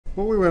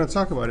What we want to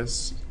talk about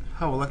is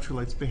how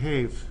electrolytes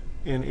behave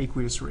in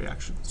aqueous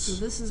reactions. So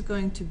this is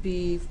going to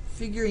be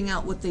figuring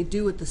out what they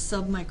do at the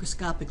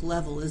submicroscopic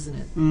level, isn't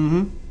it?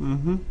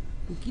 Okie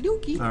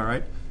dokie. All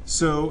right.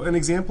 So an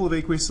example of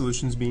aqueous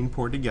solutions being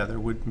poured together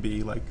would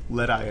be like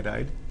lead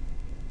iodide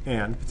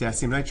and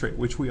potassium nitrate,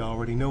 which we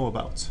already know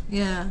about.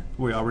 Yeah.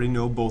 We already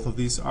know both of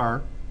these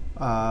are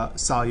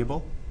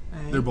soluble.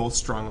 Right. They're both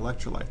strong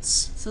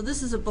electrolytes. So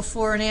this is a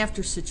before and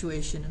after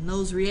situation, and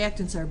those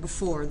reactants are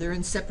before. They're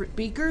in separate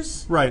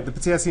beakers? Right. The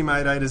potassium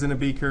iodide is in a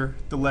beaker.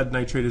 The lead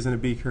nitrate is in a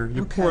beaker.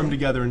 You pour them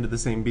together into the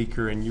same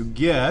beaker, and you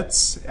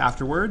get,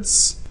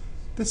 afterwards,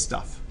 this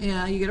stuff.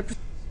 Yeah, you get a...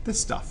 This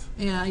stuff.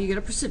 Yeah, you get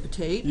a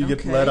precipitate. You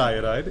get lead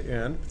iodide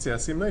and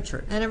potassium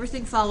nitrate. And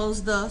everything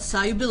follows the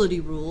solubility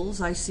rules.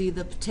 I see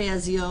the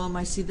potassium,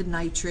 I see the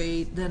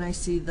nitrate, then I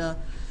see the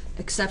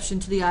exception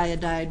to the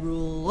iodide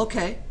rule.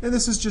 Okay. And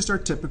this is just our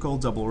typical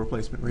double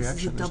replacement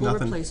reaction.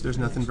 There's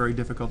nothing very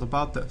difficult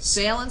about this.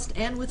 Balanced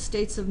and with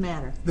states of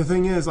matter. The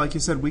thing is, like you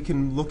said, we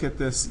can look at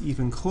this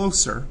even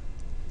closer.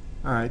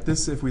 All right,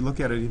 this, if we look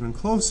at it even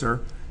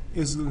closer,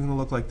 is going to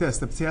look like this.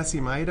 The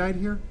potassium iodide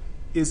here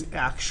is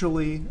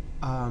actually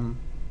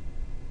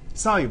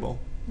soluble.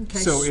 Okay.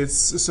 So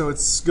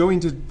it's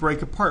going to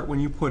break apart when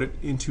you put it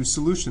into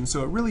solution.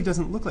 So it really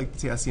doesn't look like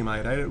potassium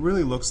iodide. It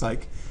really looks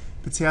like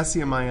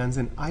potassium ions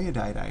and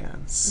iodide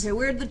ions. Okay,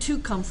 where did the two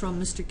come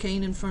from, Mr.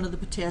 Kane, in front of the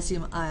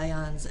potassium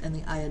ions and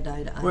the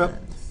iodide ions? Well,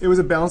 it was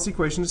a balanced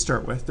equation to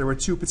start with. There were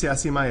two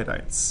potassium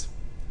iodides.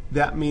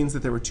 That means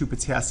that there were two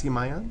potassium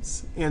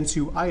ions and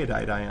two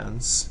iodide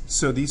ions.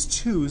 So these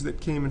twos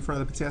that came in front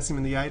of the potassium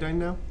and the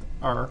iodine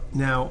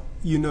now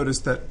you notice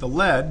that the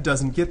lead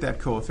doesn't get that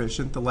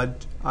coefficient, the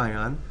lead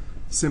ion,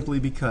 simply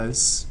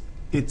because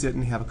it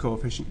didn't have a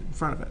coefficient in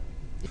front of it.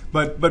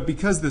 But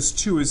because this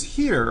 2 is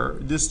here,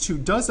 this 2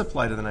 does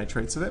apply to the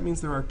nitrate, so that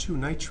means there are two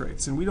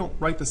nitrates. And we don't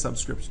write the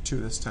subscript 2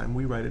 this time,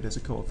 we write it as a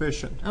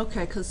coefficient.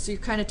 Okay, because you're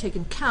kind of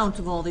taking count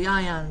of all the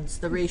ions,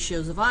 the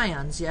ratios of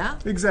ions, yeah?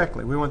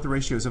 Exactly. We want the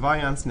ratios of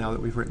ions now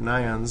that we've written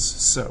ions,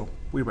 so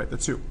we write the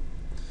 2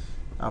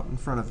 out in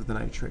front of the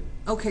nitrate.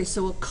 Okay,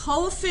 so a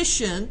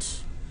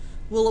coefficient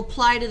will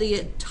apply to the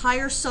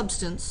entire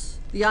substance,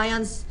 the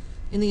ions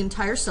in the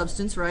entire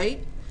substance,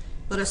 right?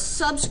 But a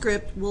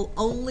subscript will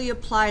only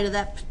apply to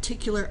that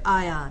particular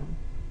ion.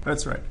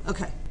 That's right.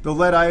 Okay. The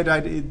lead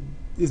iodide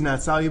is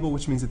not soluble,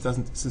 which means it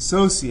doesn't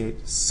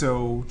dissociate.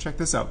 So check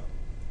this out.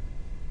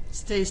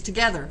 Stays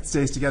together. It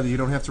stays together. You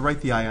don't have to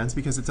write the ions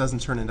because it doesn't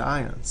turn into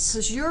ions.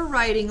 Because you're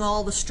writing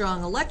all the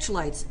strong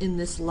electrolytes in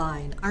this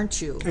line,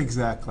 aren't you?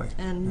 Exactly.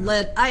 And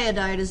lead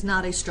iodide is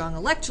not a strong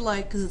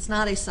electrolyte because it's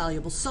not a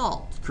soluble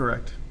salt.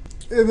 Correct.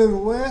 And then the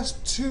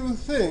last two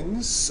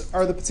things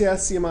are the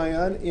potassium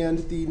ion and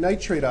the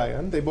nitrate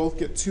ion. They both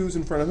get 2's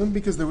in front of them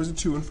because there was a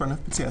 2 in front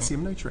of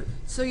potassium nitrate.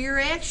 So you're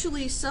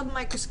actually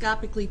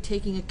submicroscopically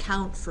taking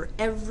account for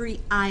every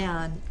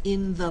ion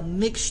in the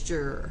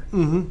mixture.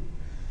 Mm-hmm.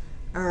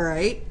 All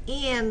right.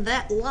 And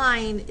that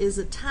line is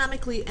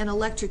atomically and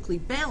electrically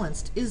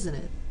balanced, isn't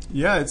it?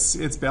 Yeah,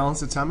 it's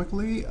balanced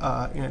atomically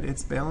and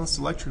it's balanced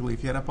electrically.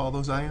 If you add up all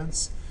those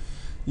ions,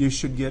 you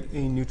should get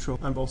a neutral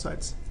on both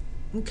sides.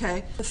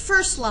 Okay. The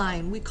first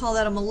line, we call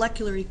that a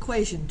molecular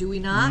equation, do we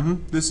not?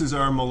 Mm-hmm. This is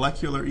our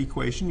molecular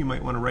equation. You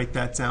might want to write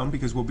that down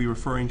because we'll be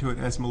referring to it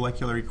as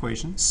molecular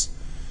equations.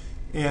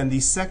 And the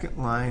second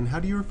line, how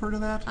do you refer to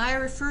that? I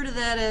refer to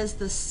that as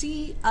the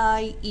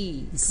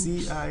CIE.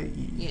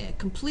 CIE. Yeah,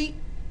 complete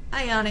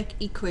ionic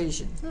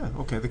equation. Yeah,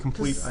 okay, the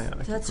complete ionic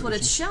equation. That's what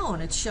it's showing.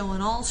 It's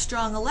showing all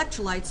strong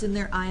electrolytes in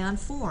their ion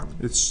form.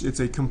 It's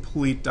a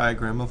complete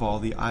diagram of all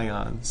the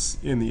ions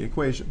in the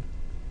equation.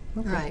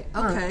 Okay. Right,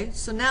 okay,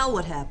 so now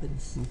what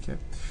happens? Okay,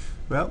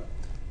 well,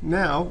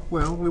 now,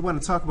 we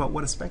want to talk about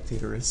what a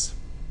spectator is.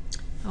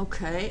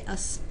 Okay, a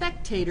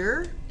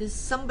spectator is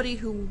somebody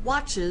who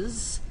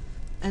watches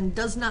and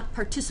does not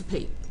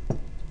participate.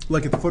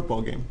 Like at the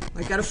football game.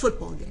 Like at a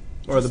football game.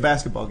 Or the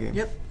basketball game.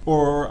 Yep.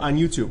 Or on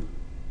YouTube.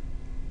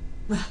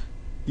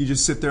 You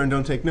just sit there and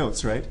don't take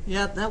notes, right?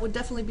 Yeah, that would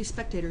definitely be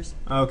spectators.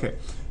 Okay,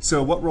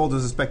 so what role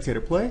does a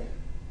spectator play?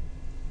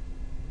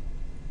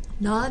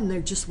 None, they're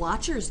just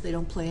watchers. They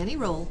don't play any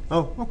role.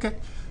 Oh, okay.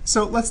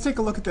 So let's take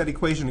a look at that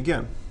equation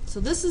again.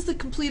 So this is the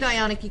complete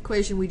ionic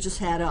equation we just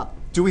had up.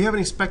 Do we have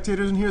any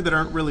spectators in here that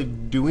aren't really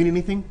doing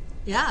anything?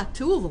 Yeah,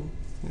 2 of them.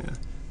 Yeah.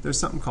 There's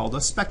something called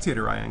a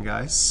spectator ion,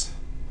 guys.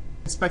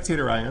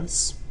 Spectator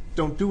ions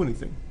don't do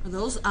anything. Are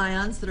those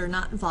ions that are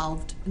not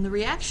involved in the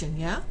reaction,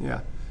 yeah?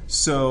 Yeah.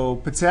 So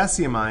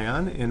potassium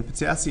ion and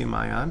potassium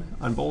ion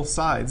on both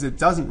sides, it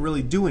doesn't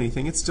really do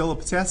anything. It's still a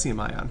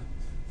potassium ion.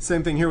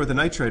 Same thing here with the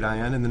nitrate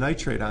ion and the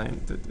nitrate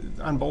ion.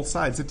 On both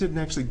sides, it didn't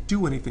actually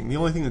do anything. The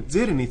only thing that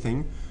did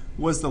anything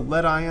was the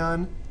lead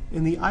ion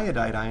and the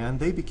iodide ion.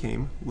 They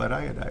became lead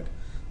iodide.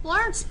 Well,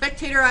 aren't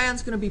spectator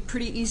ions going to be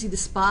pretty easy to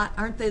spot?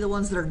 Aren't they the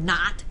ones that are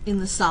not in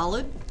the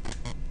solid?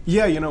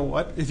 Yeah, you know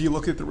what? If you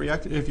look at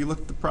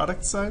the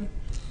product side,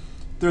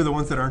 they're the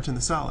ones that aren't in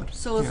the solid.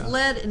 So if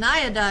lead and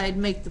iodide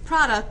make the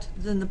product,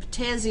 then the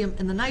potassium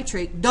and the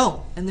nitrate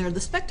don't, and they're the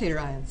spectator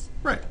ions.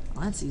 Right.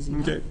 that's easy. Huh?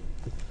 Okay.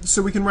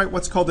 So we can write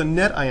what's called a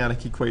net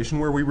ionic equation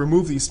where we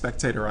remove these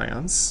spectator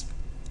ions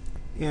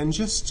and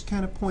just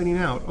kind of pointing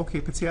out,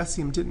 okay,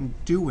 potassium didn't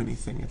do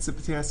anything. It's a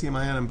potassium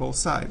ion on both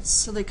sides.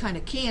 So they kind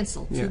of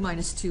cancel. Yeah. 2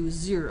 minus 2 is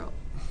 0.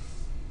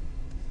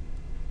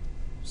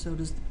 So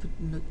does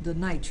the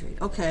nitrate.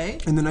 Okay.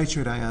 And the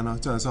nitrate ion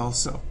does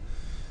also.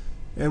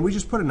 And we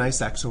just put a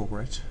nice X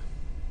over it.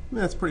 And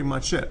that's pretty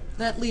much it.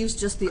 That leaves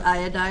just the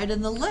iodide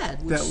and the lead.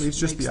 Which That leaves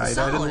just the makes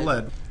iodide and the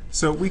solid. lead.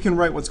 So we can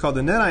write what's called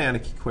a net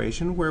ionic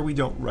equation where we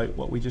don't write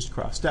what we just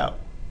crossed out.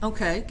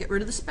 Okay, get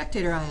rid of the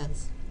spectator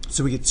ions.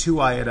 So we get 2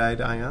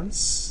 iodide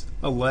ions,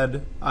 a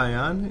lead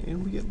ion,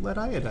 and we get lead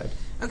iodide.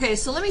 Okay,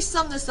 so let me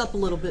sum this up a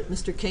little bit,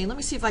 Mr. Kane. Let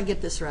me see if I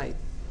get this right.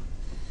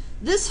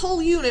 This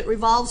whole unit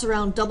revolves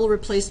around double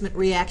replacement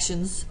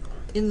reactions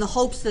in the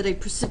hopes that a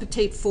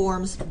precipitate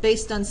forms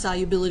based on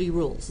solubility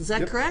rules. Is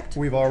that Yep, correct?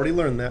 We've already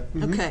learned that.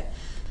 Mhm. Okay.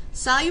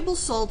 Soluble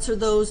salts are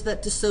those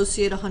that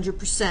dissociate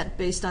 100%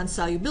 based on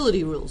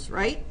solubility rules,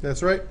 right?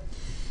 That's right.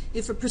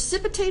 If a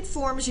precipitate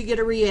forms, you get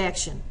a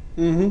reaction.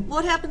 Mm-hmm.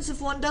 What happens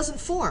if one doesn't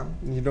form?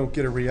 You don't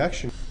get a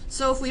reaction.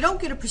 So if we don't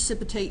get a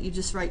precipitate, you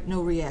just write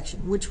no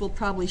reaction, which we'll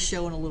probably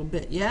show in a little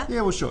bit, yeah?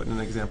 Yeah, we'll show it in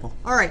an example.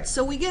 All right,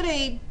 so we get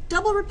a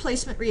double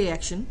replacement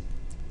reaction,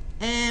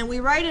 and we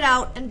write it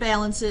out and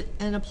balance it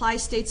and apply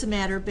states of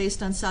matter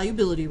based on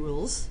solubility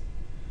rules,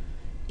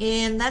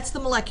 and that's the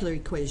molecular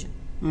equation.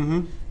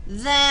 Mm-hmm.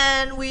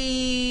 Then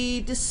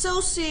we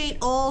dissociate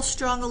all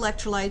strong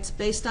electrolytes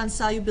based on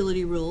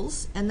solubility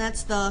rules, and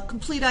that's the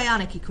complete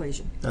ionic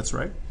equation. That's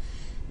right.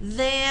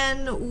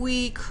 Then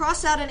we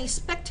cross out any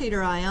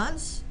spectator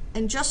ions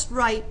and just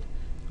write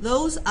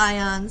those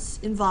ions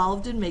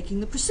involved in making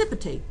the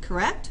precipitate,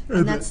 correct?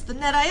 And that's the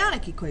net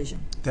ionic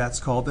equation. That's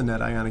called the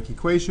net ionic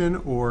equation,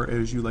 or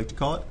as you like to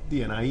call it,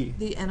 the NIE.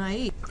 The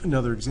NIE.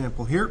 Another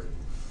example here.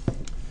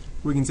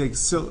 We can take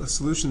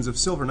solutions of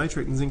silver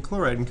nitrate and zinc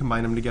chloride and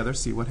combine them together,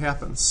 see what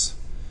happens.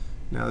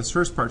 Now this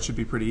first part should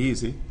be pretty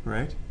easy,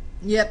 right?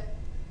 Yep.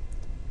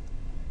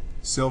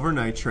 Silver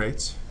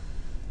nitrate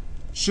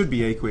should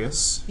be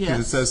aqueous because it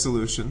Yes. says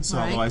solutions,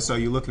 Right. although I saw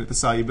you looking at the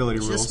solubility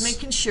rules. Just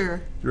making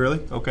sure.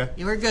 Really? Okay.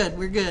 Yeah, we're good.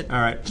 We're good. All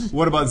right.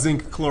 What about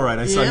zinc chloride?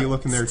 I saw Yep, you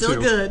looking there still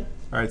too. good.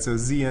 All right, so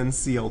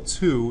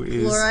ZnCl2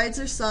 is... Chlorides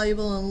are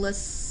soluble unless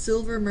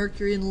silver,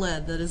 mercury, and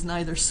lead. That is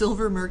neither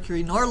silver,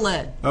 mercury, nor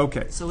lead.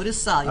 Okay. So it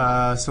is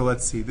soluble. So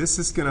let's see. This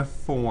is going to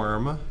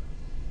form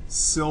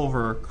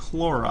silver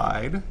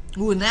chloride.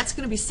 Ooh, and that's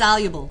going to be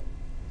soluble.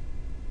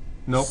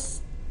 Nope.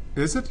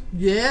 Is it?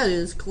 Yeah, it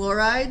is.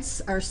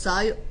 Chlorides are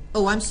soluble.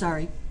 Oh, I'm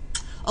sorry.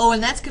 Oh,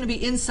 and that's going to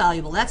be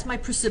insoluble. That's my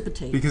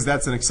precipitate. Because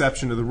that's an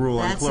exception to the rule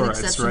on That's chlorides,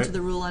 an exception right? to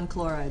the rule on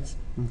chlorides.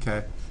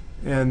 Okay.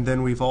 And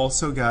then we've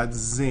also got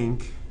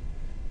zinc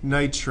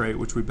nitrate,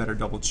 which we better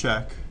double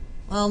check.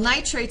 Well,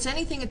 nitrates,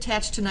 anything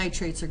attached to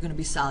nitrates are going to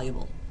be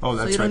soluble. Oh,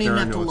 that's so you right. don't even There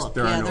are have to no, look.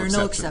 there are Yeah, no there are exceptions.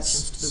 no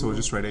exceptions to the So rule. we'll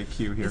just write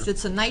AQ here. If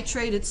it's a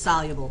nitrate, it's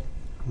soluble.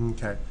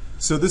 Okay.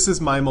 So this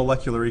is my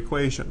molecular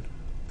equation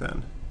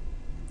then.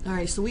 All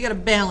right, so we got to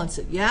balance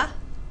it, yeah?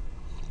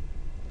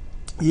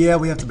 Yeah,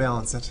 we have to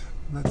balance it.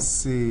 Let's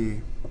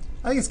see.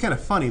 I think it's kind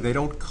of funny. They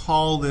don't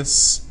call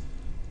this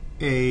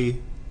a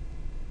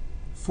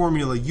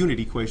formula unit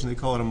equation. They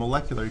call it a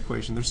molecular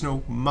equation. There's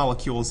no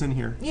molecules in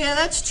here. Yeah,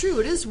 that's true.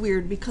 It is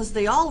weird because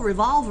they all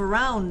revolve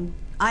around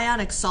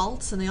ionic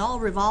salts and they all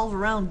revolve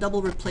around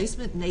double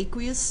replacement and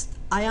aqueous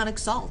ionic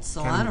salts.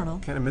 So I don't know.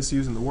 Kind of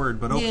misusing the word,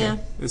 but okay, Yeah.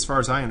 as far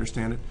as I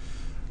understand it.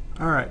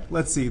 All right,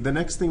 let's see. The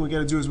next thing we got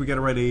to do is we got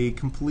to write a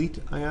complete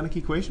ionic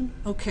equation.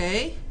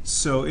 Okay.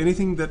 So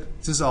anything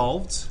that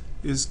dissolved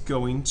is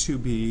going to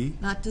be,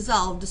 Not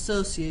dissolve,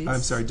 dissociates. I'm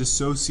sorry,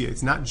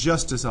 dissociates. Not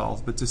just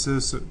dissolved, but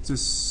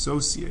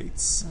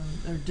dissociates.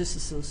 Or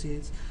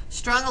disassociates.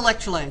 Strong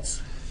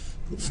electrolytes.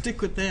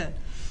 Stick with that.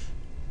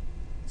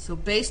 So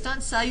based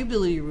on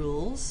solubility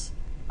rules,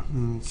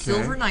 Okay.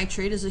 silver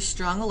nitrate is a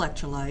strong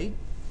electrolyte,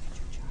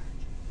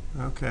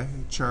 Okay,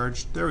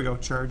 charge. There we go,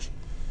 charge.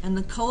 and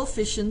the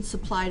coefficients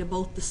apply to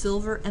both the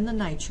silver and the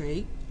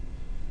nitrate.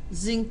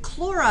 Zinc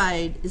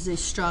chloride is a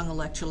strong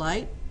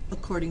electrolyte,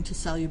 according to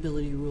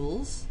solubility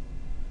rules,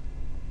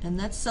 and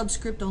that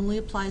subscript only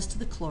applies to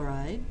the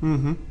chloride.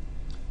 Mm-hmm.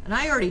 And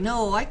I already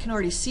know, I can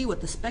already see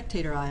what the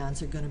spectator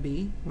ions are going to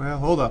be. Well,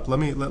 hold up. Let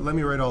me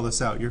write all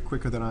this out. You're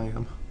quicker than I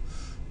am.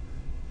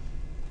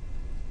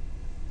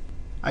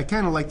 I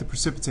kind of like the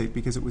precipitate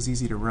because it was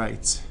easy to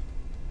write.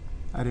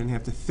 I didn't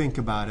have to think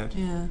about it.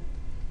 Yeah.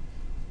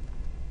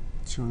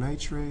 2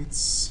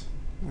 nitrates,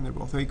 and they're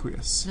both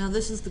aqueous. Now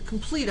this is the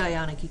complete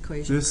ionic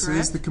equation, This correct?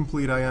 is the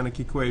complete ionic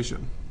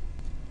equation.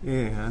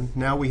 And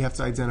now we have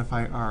to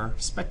identify our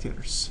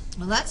spectators.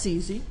 Well, that's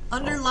easy.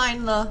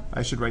 Underline the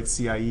I should write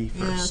CIE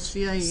first.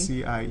 Yeah, CIE.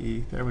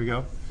 CIE. There we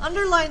go.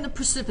 underline the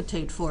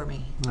precipitate for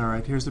me. All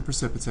right, here's the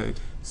precipitate.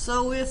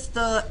 So if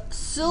the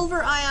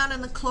silver ion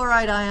and the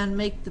chloride ion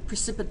make the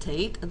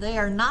precipitate, they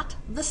are not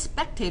the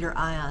spectator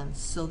ions.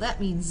 So that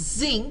means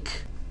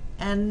zinc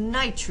and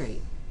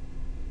nitrate.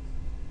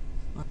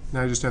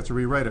 Now I just have to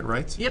rewrite it,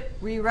 right? Yep,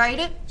 rewrite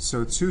it.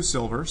 So 2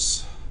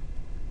 silvers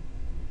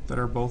that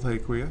are both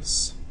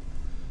aqueous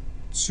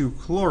two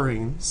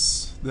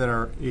chlorines that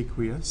are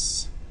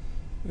aqueous,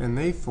 and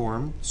they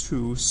form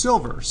two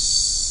silver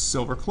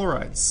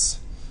chlorides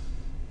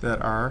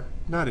that are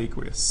not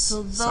aqueous.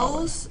 So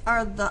solid. those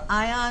are the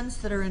ions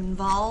that are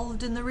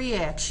involved in the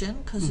reaction,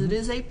 because it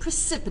is a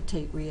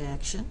precipitate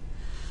reaction.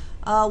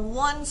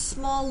 One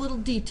small little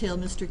detail,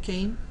 Mr.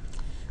 Kane.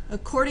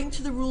 According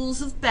to the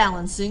rules of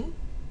balancing,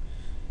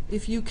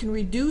 if you can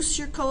reduce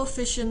your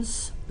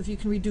coefficients, if you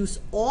can reduce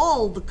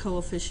all the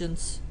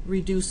coefficients,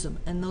 reduce them,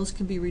 and those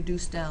can be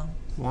reduced down.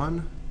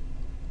 1,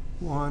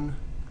 1,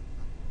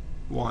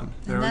 1.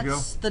 There And we go.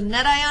 that's the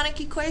net ionic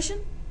equation?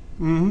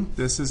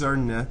 This is our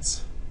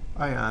net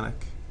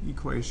ionic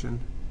equation.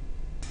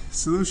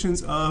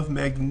 Solutions of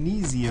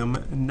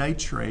magnesium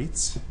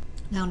nitrate.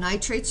 Now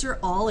nitrates are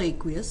all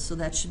aqueous, so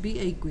that should be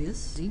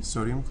aqueous.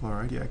 Sodium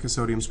chloride, yeah, because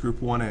sodium's group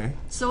 1A.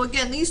 So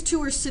again, these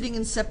two are sitting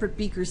in separate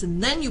beakers,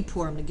 and then you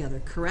pour them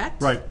together,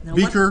 correct? Right, Now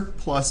beaker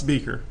plus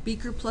beaker.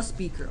 Beaker plus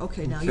beaker.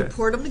 Okay, now you Okay.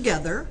 poured them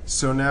together.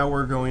 So now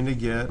we're going to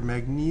get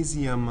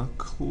magnesium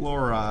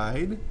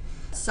chloride.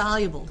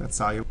 Soluble. That's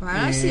soluble. All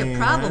right, I see a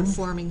problem And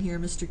forming here,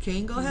 Mr.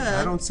 Kane. Go ahead.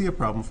 I don't see a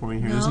problem forming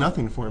here. There's No?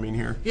 nothing forming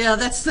here. Yeah,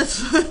 that's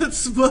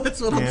what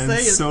I'm And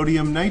saying.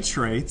 sodium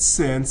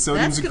nitrates, and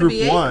sodium's a That's group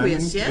gonna be 1,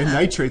 aqueous, yeah. and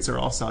nitrates are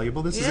all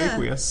soluble. This is Yeah,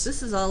 aqueous.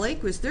 this is all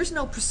aqueous. There's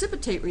no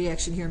precipitate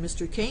reaction here,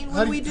 Mr. Kane.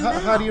 What do we do now?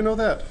 How do you know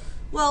that?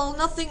 Well,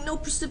 no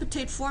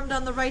precipitate formed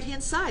on the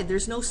right-hand side.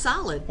 There's no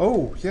solid.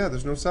 Oh, yeah,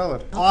 there's no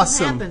solid. Nothing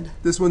Awesome. happened.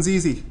 This one's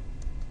easy.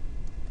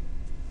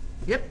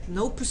 Yep,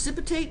 no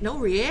precipitate, no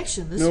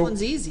reaction. This No.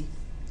 one's easy.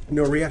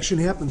 No reaction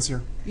happens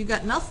here. You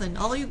got nothing.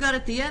 All you got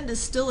at the end is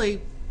still a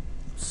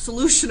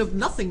solution of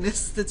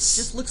nothingness that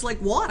just looks like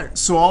water.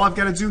 So all I've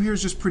got to do here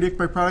is just predict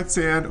my products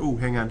and, oh,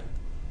 hang on.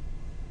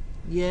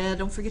 Yeah,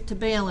 don't forget to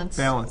balance.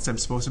 Balance. I'm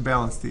supposed to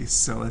balance these.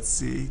 So let's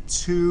see.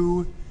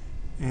 2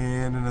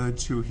 and another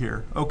 2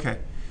 here. Okay.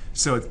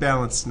 So it's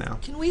balanced now.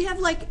 Can we have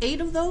like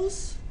 8 of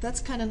those? That's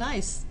kind of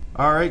nice.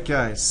 All right,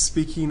 guys.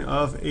 Speaking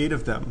of 8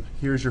 of them,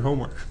 here's your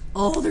homework.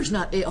 Oh, there's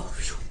not 8. Oh,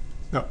 phew.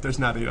 No, there's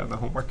not 8 on the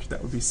homework.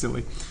 That would be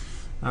silly.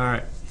 All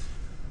right.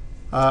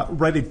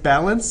 Write a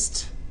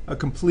balanced, a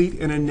complete,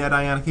 and a net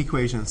ionic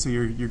equation. So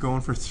you're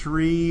going for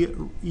three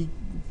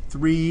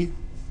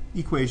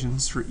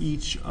equations for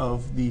each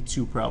of the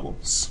 2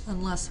 problems.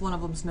 Unless one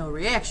of them's no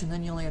reaction,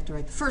 then you only have to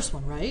write the first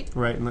one, right?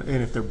 Right, and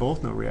if th're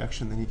both no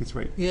reaction, then you get to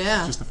write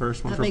Yeah. just the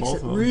first one That for makes both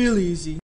it of them. real easy.